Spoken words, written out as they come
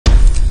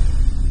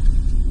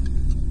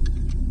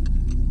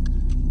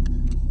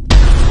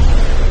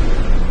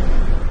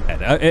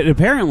God.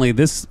 Apparently,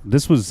 this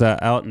was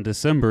out in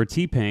December.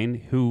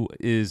 T-Pain, who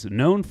is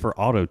known for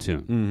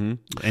Autotune.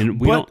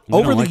 And we don't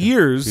over like the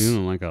years... We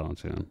don't like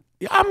Autotune.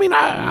 I mean,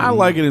 I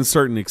like it to a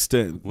certain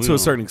extent. We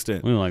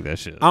don't like that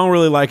shit. I don't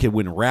really like it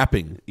when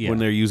rapping, when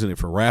they're using it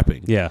for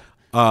rapping. Yeah.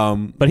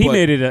 But he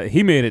made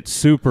it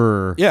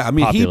super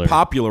popular. He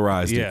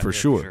popularized it for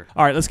sure.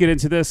 All right, let's get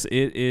into this.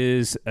 It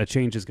is A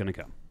Change Is Gonna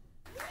Come.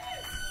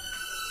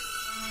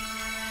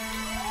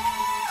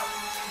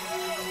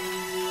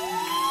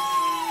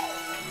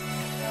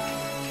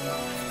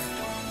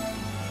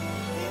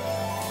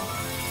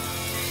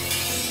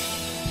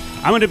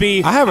 I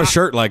have a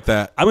shirt like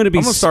that. I'm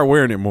gonna start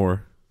wearing it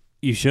more.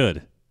 You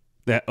should.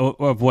 That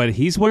of what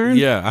he's wearing?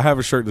 Yeah, I have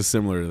a shirt that's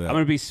similar to that. I'm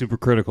gonna be super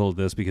critical of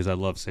this because I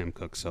love Sam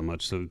Cooke so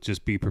much. So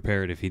just be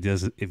prepared if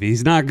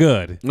he's not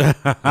good.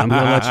 I'm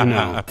gonna let you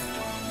know.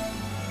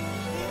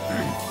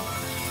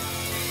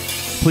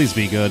 Please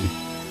be good.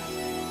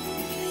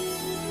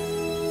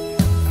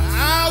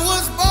 I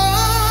was born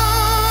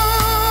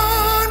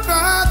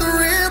by the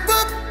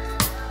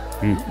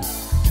river.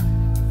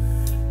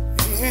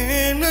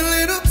 In a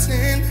little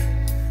tent,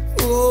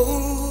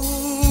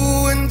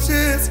 oh, and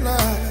just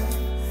like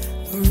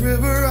the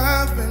river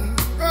I've been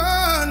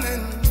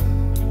running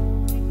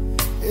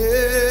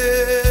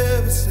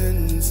ever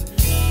since.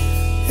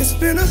 It's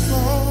been a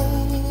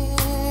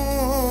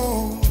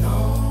long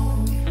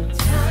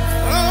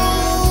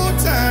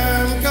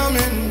time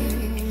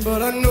coming,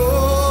 but I know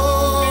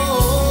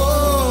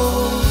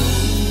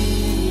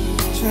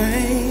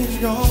change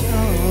gonna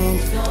come.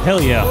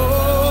 Hell yeah.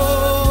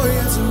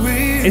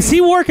 Is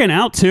he working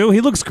out too? He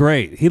looks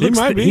great. He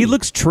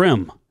looks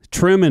trim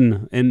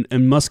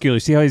and muscular.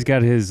 See how he's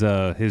got his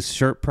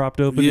shirt propped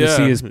open to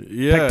see his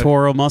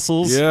pectoral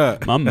muscles? Yeah,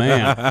 my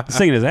man, he's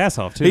singing his ass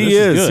off too. He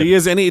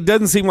is, and it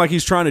doesn't seem like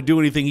he's trying to do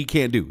anything he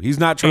can't do. He's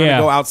not trying to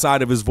go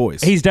outside of his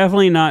voice. He's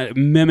definitely not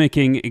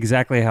mimicking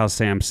exactly how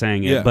Sam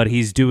sang it, but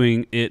he's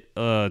doing it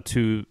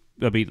to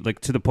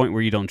the point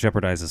where you don't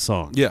jeopardize the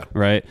song. Yeah,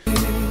 right.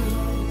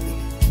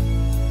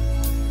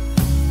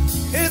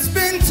 It's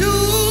been too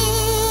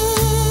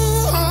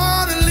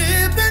hard to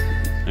live in.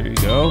 There you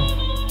go.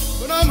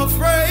 But I'm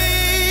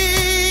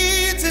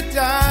afraid to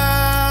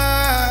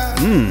die.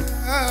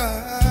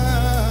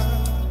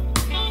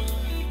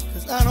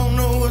 'Cause I don't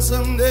know what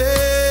someday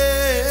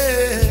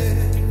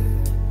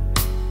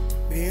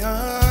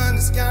beyond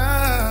the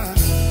sky.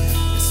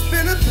 It's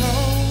been a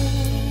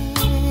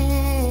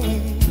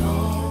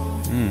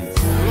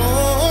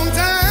long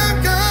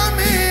time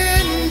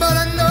coming, but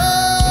I know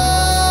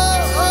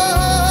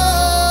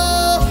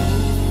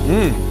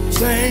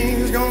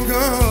change gonna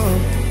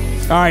come.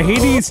 All right, he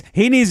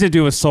needs to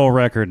do a soul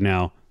record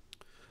now.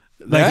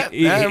 Like,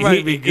 that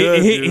might be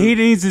good. He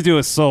needs to do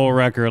a soul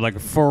record, like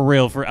for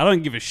real. I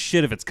don't give a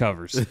shit if it's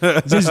covers.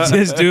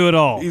 just do it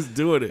all. He's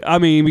doing it. I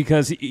mean,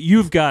 because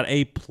you've got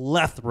a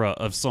plethora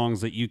of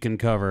songs that you can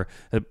cover.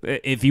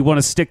 If you want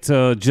to stick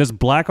to just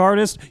black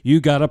artists,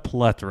 you got a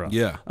plethora.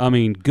 Yeah. I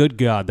mean, good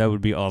God, that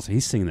would be awesome.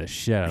 He's singing the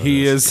shit out of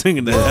He this. is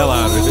singing the hell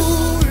out of it.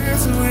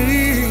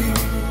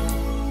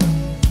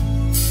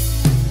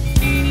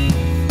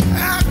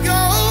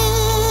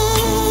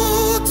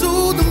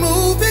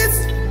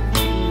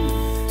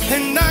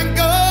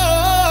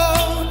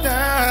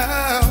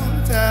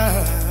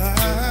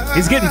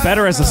 He's getting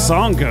better as the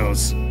song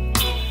goes.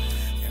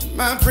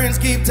 My friends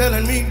keep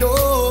telling me,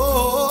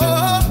 don't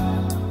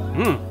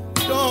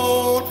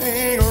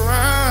hang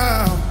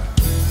around.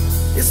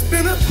 It's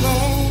been a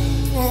long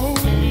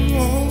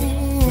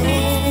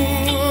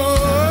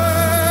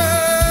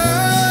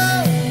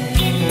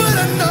but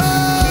I know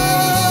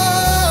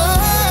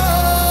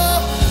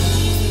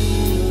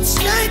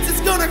change is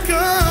gonna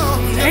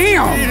come.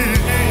 Damn.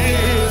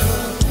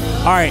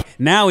 All right,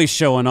 now he's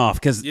showing off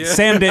because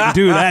Sam didn't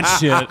do that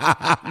shit.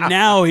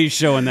 Now he's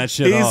showing that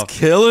shit off. He's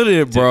killing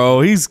it, bro.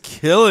 He's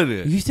killing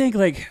it. You think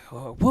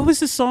what was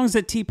the songs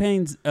that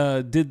T-Pain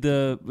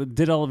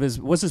did all of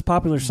his? What's his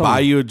popular song?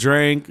 Buy You a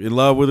Drink, In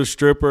Love with a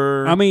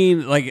Stripper. I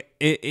mean, like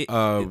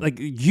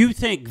you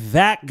think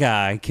that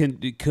guy could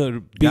be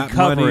Got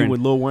covering Money with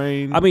Lil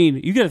Wayne? I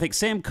mean, you got to think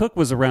Sam Cooke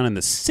was around in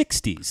the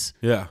 '60s.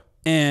 Yeah.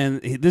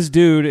 And this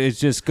dude is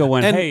just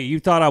going, hey, you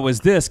thought I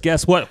was this.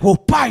 Guess what?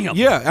 Well, bam!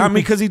 Yeah, I mean,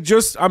 because you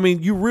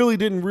really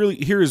didn't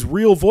hear his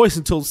real voice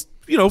until,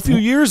 a few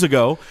years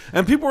ago.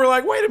 And people were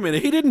like, wait a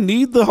minute, he didn't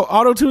need the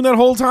auto-tune that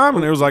whole time?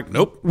 And it was like,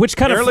 nope.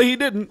 Apparently he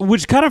didn't.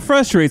 Which kind of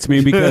frustrates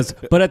me because,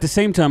 but at the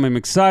same time, I'm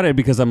excited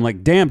because I'm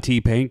like, damn,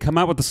 T-Pain, come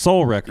out with the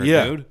soul record,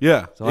 dude.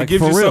 Yeah, So, like, it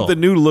gives you something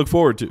new to look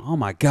forward to. Oh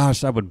my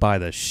gosh, I would buy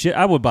the shit.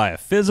 I would buy a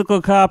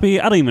physical copy.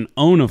 I don't even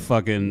own a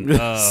fucking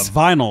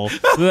vinyl.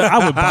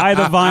 I would buy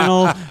the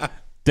vinyl.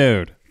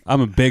 Dude, I'm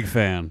a big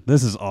fan.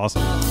 This is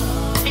awesome.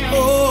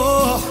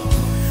 Oh,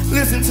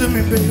 listen to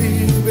me,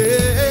 baby.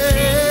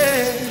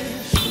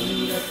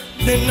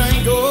 Then I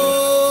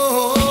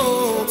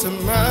go to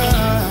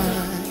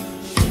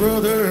my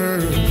brother.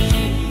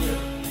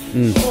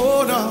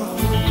 Hold on.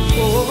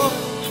 Oh,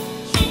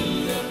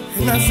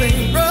 and I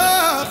say,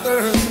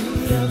 brother,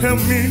 help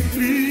me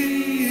please.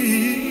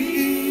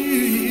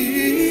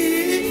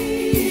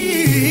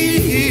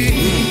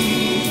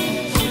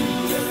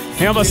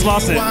 He almost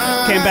lost it.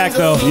 Came back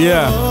though.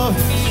 Yeah.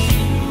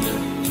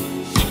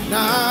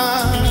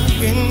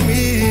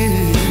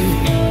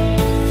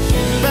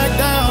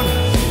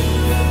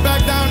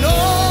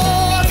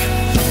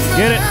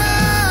 Get it.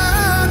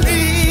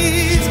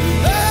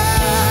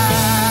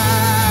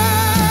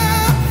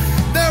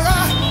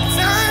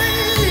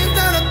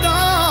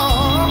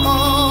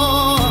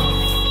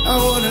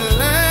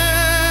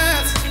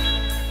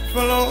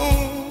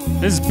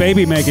 This is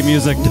baby making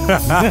music.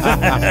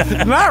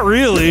 Not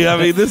really. I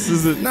mean, this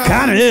isn't.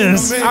 Kind of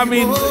is. I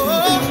mean.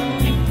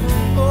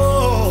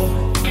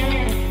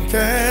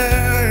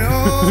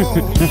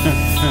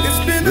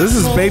 This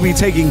is baby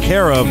taking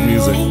care of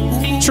music.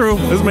 True.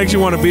 This makes you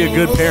want to be a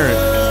good parent.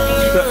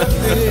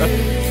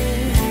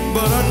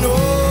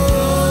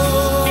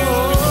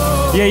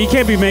 Yeah, you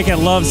can't be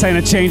making love saying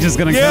a change is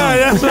going to come.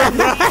 Yeah.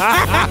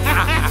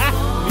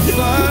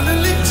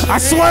 I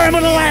swear I'm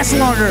going to last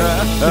longer.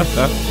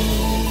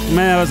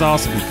 Man, that was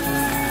awesome.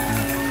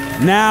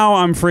 Now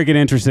I'm freaking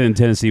interested in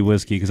Tennessee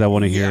whiskey because I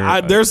want to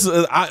hear. There's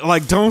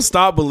like Don't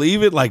Stop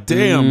Believe It. Like,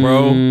 damn,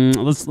 bro.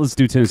 Let's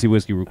do Tennessee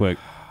whiskey real quick.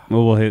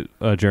 We'll hit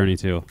Journey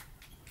too.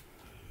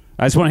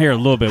 I just want to hear a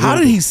little bit. How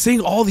did he sing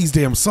all these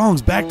damn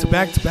songs back to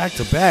back to back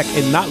to back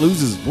and not lose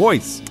his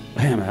voice?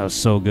 Damn, that was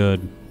so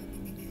good.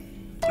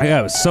 I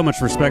got so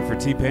much respect for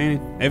T-Pain.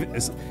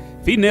 If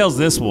he nails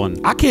this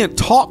one, I can't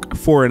talk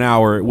for an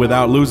hour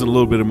without losing a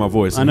little bit of my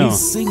voice. I know.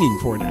 He's singing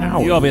for an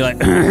hour. You all be like,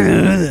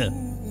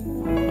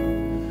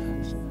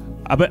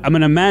 I'm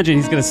gonna imagine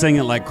he's gonna sing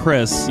it like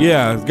Chris.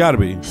 Yeah, it's got to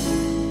be.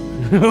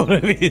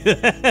 What if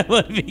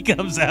he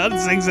comes out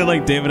and sings it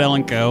like David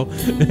Allan Coe?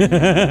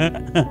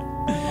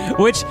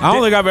 Which I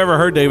don't think I've ever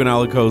heard David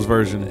Allan Coe's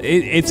version.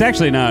 It's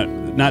actually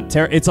not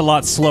terrible. It's a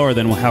lot slower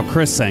than how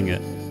Chris sang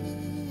it.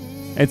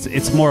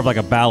 It's more of like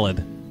a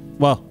ballad.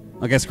 Well,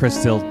 I guess Chris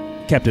still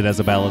kept it as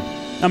a ballad.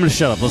 I'm gonna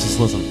shut up. Let's just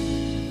listen.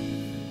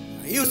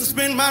 I used to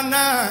spend my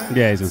night.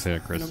 Yeah, he's gonna say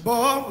that, Chris. In the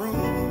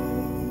ballroom.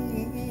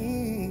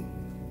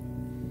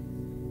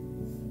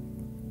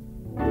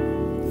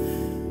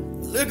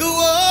 Liquor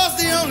was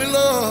the only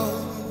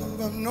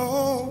love I've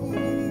known.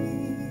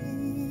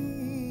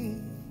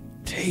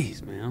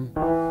 Jeez, man.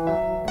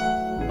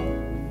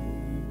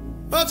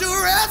 But you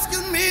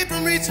rescued me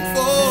from reaching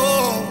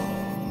for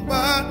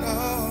my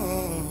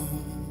arm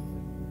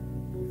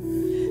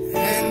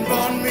and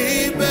brought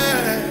me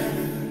back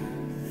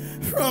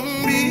from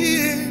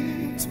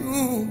being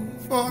too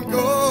far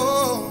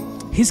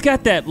gone. He's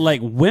got that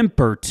like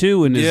whimper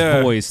too in his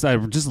voice. I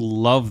just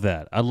love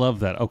that. I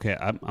love that. Okay,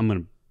 I'm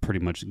gonna pretty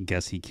much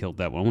guess he killed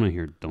that one. I want to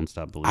hear "Don't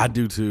Stop Believing." I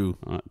do too,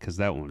 because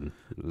that one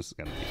was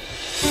gotta be.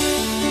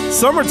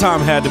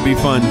 Summertime had to be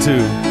fun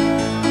too.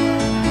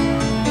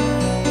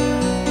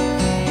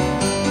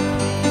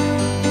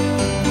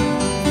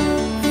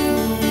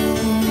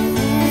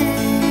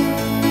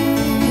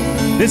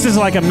 This is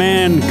like a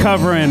man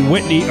covering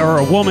Whitney, or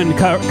a woman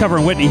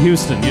covering Whitney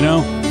Houston, you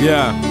know?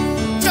 Yeah.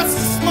 Just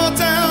a small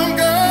town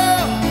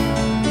girl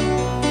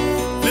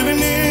living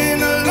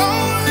in a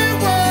lonely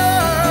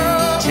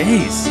world.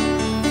 Jeez.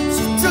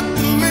 She took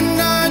the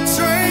midnight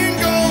train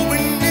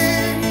going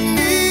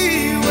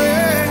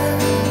anywhere.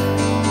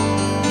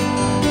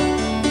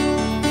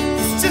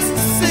 It's just a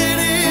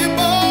city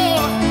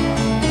boy,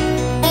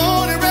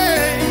 born and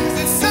raised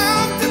in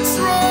South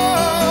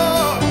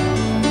Detroit.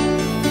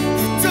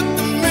 He took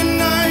the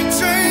midnight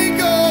train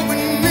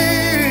going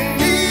anywhere.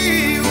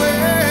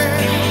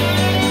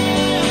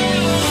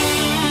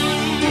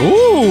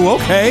 Ooh,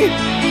 okay.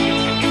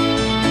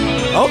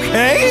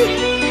 Okay.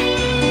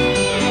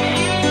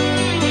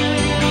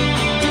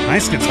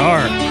 Nice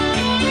guitar.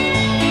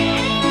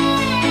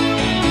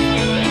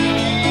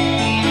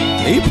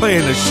 He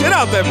playing the shit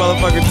out that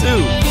motherfucker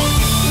too.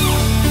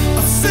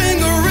 A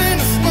singer in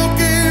a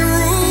smoky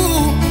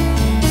room,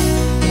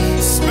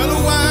 smell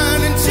of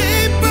wine and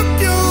cheap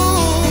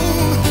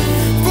perfume.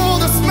 For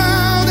the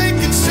smile they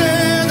can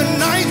share the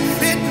night,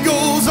 it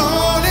goes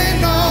on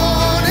and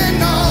on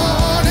and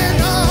on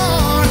and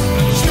on.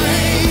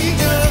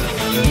 Stranger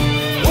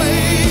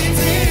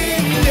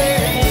waiting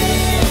there,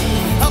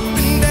 up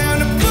and down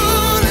the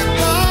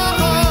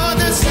boulevard,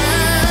 the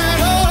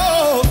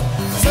shadows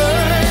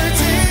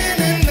searching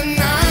in the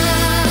night.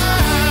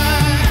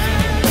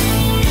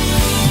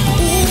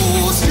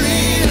 Ooh,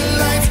 street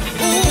lights,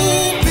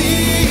 ooh,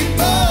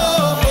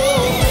 people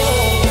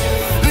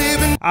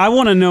living. I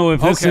want to know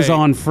if this is Okay.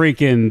 on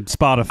freaking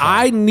Spotify.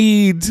 I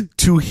need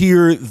to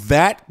hear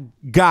that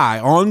guy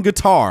on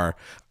guitar.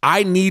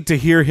 I need to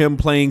hear him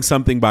playing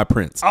something by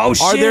Prince. Oh,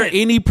 Are there shit.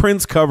 any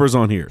Prince covers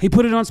on here? He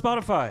put it on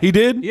Spotify. He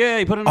did? Yeah,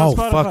 he put it on Oh,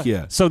 Spotify. fuck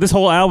yeah. So this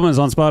whole album is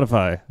on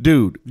Spotify.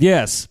 Dude.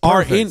 Yes.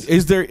 Perfect.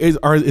 Is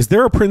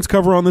there a Prince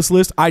cover on this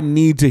list? I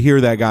need to hear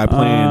that guy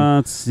playing.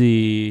 Let's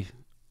see.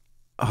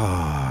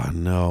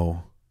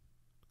 No.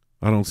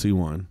 I don't see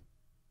one.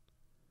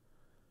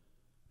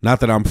 Not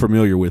that I'm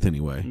familiar with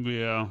anyway.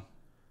 Yeah.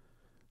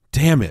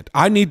 Damn it.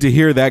 I need to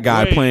hear that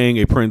guy Wait. playing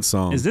a Prince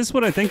song. Is this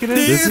what I think it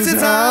is? This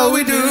is how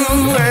we do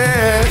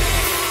it.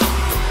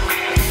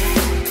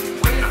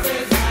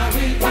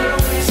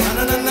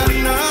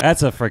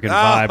 That's a freaking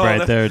vibe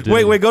right there, dude.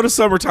 Wait, go to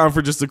Summertime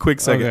for just a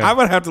quick second. Okay. I'm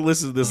going to have to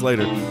listen to this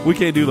later. We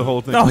can't do the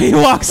whole thing. Oh, he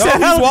walks out.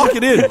 He's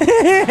walking in. Look,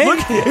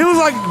 it was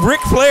like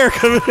Ric Flair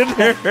coming in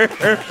there.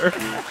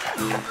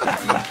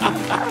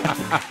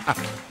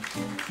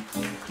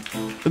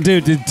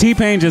 Dude, did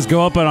T-Pain just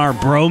go up on our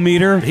bro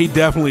meter? He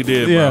definitely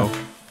did, bro.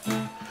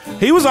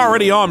 He was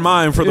already on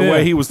mine for the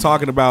way he was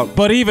talking about.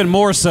 But even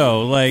more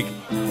so, like,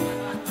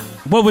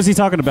 what was he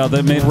talking about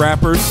that made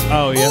rappers?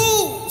 Oh, yeah.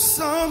 Ooh,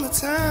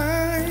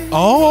 summertime.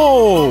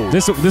 Oh.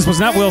 This was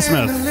not Will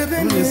Smith.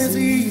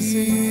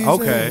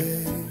 Okay.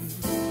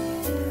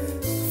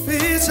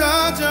 Fish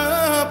are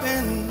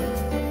jumping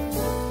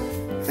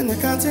and the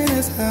content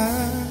is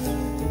high.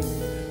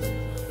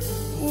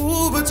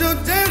 Ooh, but your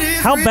daddy's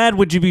How bad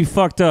would you be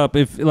fucked up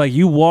if, like,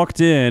 you walked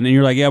in and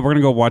you're like, yeah, we're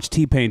gonna go watch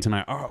T-Pain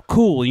tonight. Oh,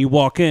 cool. And you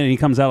walk in and he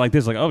comes out like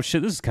this, like, oh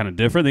shit, this is kind of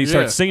different. Then you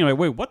start singing, like,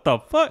 wait, what the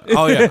fuck?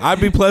 Oh yeah,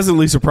 I'd be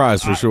pleasantly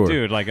surprised for sure,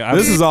 dude. Like,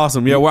 this is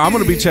awesome. Yeah, well, I'm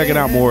gonna be checking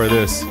out more of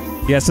this.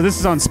 Yeah, so this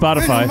is on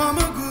Spotify.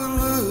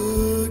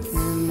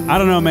 I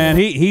don't know, man.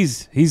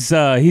 He's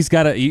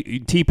got a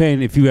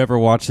T-Pain. If you ever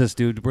watch this,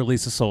 dude,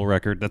 release a soul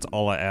record. That's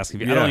all I ask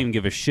of you. I don't even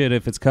give a shit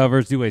if it's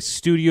covers. Do a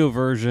studio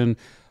version.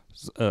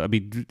 I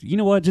mean, you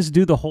know what? Just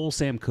do the whole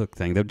Sam Cooke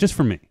thing, though, just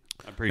for me.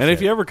 I appreciate and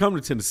if you ever come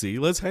to Tennessee,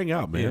 let's hang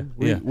out, man.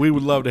 We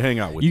would love to hang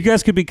out with you. You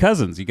guys could be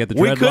cousins. You got the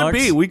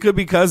dreadlocks. We could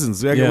be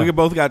cousins. We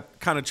both got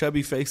kind of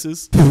chubby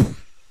faces.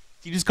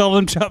 You just called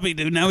him chubby,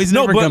 dude. Now he's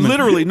never coming.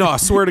 Literally, no. I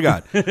swear to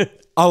God,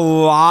 a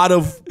lot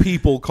of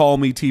people call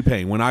me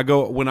T-Pain when I'm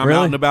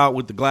out and about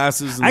with the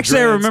glasses. And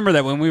actually, I remember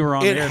that when we were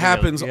on. It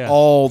happens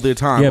all the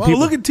time. Yeah,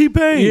 look at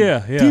T-Pain. Yeah.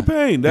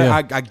 T-Pain.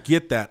 I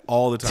get that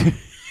all the time.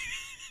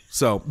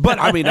 So, but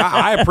I mean,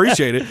 I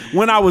appreciate it.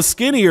 When I was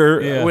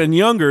skinnier, when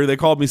younger, they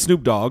called me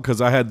Snoop Dogg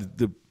because I had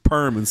the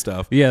perm and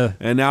stuff. Yeah.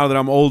 And now that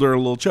I'm older, a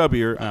little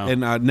chubbier,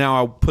 and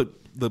now I put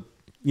the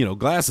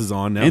glasses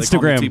on. Now they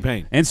call me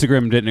T-Pain.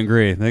 Instagram didn't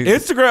agree.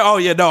 Instagram. Oh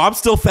yeah, no, I'm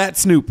still Fat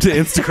Snoop to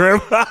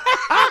Instagram.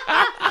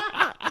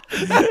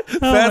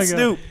 Fat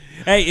Snoop.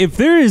 Hey, if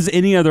there is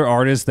any other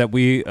artist that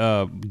we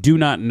do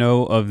not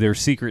know of their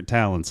secret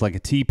talents, like a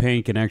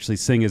T-Pain can actually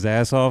sing his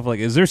ass off, like,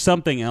 is there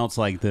something else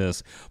like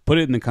this? Put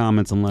it in the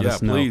comments and let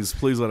us know.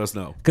 Please let us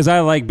know. Because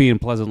I like being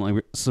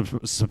pleasantly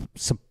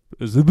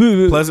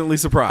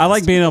surprised. I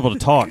like being able to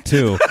talk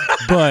too,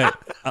 but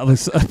I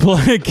was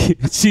like,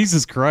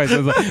 Jesus Christ, I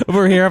was like,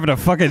 over here having a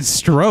fucking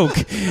stroke.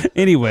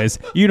 Anyways,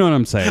 you know what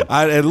I'm saying.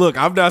 And look,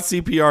 I'm not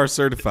CPR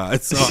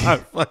certified, so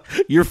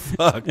you're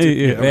fucked.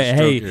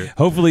 Hey,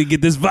 hopefully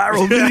get this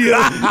viral video.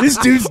 This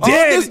dude's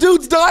dead. This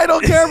dude's died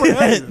on camera.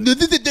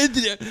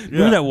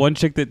 Remember that one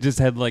chick that just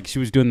had, like, she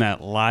was doing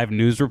that live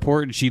news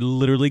report and she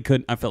literally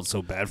couldn't. I felt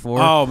so bad for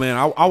her. Oh man,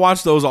 I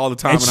watch those all the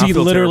time. And she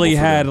literally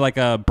had like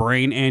a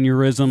brain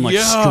aneurysm, like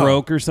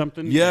stroke or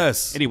something.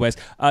 Yes. Anyways,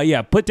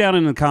 put down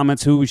in the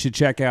comments who we should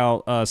check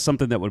out.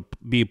 Something that would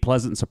be a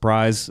pleasant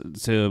surprise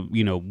to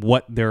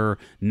what they're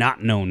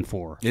not known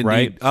for. Indeed.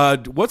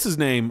 Right? What's his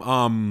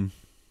name?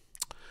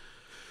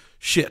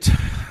 Shit.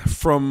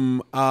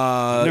 From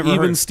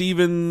Even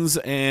Stevens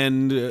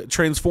and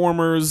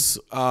Transformers.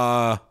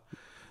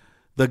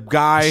 The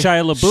guy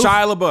Shia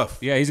LaBeouf.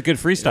 Yeah, he's a good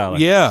freestyler.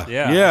 Yeah.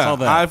 I saw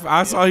that.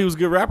 I saw he was a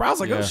good rapper. I was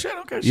like, oh shit,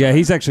 okay. Yeah,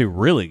 he's actually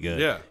really good.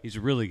 Yeah, he's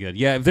really good.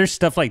 Yeah, if there's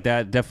stuff like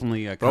that,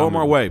 definitely throw them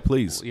our way,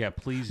 please. Yeah,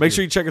 please. Make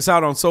sure you check us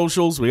out on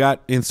socials. We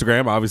got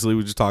Instagram. Obviously, we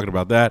were just talking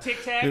about that.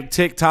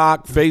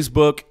 TikTok,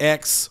 Facebook,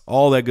 X,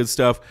 all that good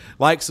stuff.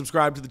 Like,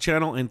 subscribe to the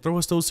channel, and throw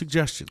us those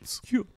suggestions.